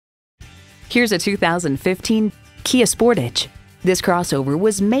Here's a 2015 Kia Sportage. This crossover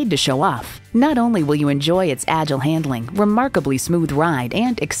was made to show off. Not only will you enjoy its agile handling, remarkably smooth ride,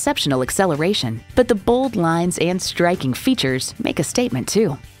 and exceptional acceleration, but the bold lines and striking features make a statement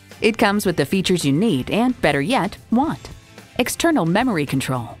too. It comes with the features you need and, better yet, want. External memory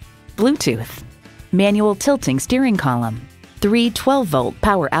control, Bluetooth, manual tilting steering column, 3 12-volt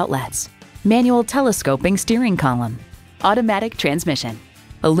power outlets, manual telescoping steering column, automatic transmission,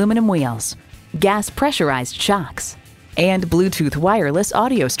 aluminum wheels, gas pressurized shocks, and Bluetooth wireless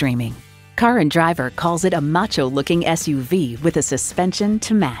audio streaming. Car and Driver calls it a macho-looking SUV with a suspension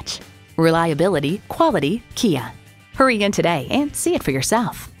to match. Reliability, quality, Kia. Hurry in today and see it for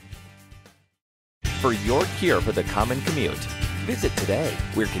yourself. For your cure for the common commute, visit today.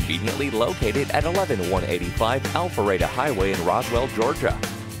 We're conveniently located at 11185 Alpharetta Highway in Roswell, Georgia.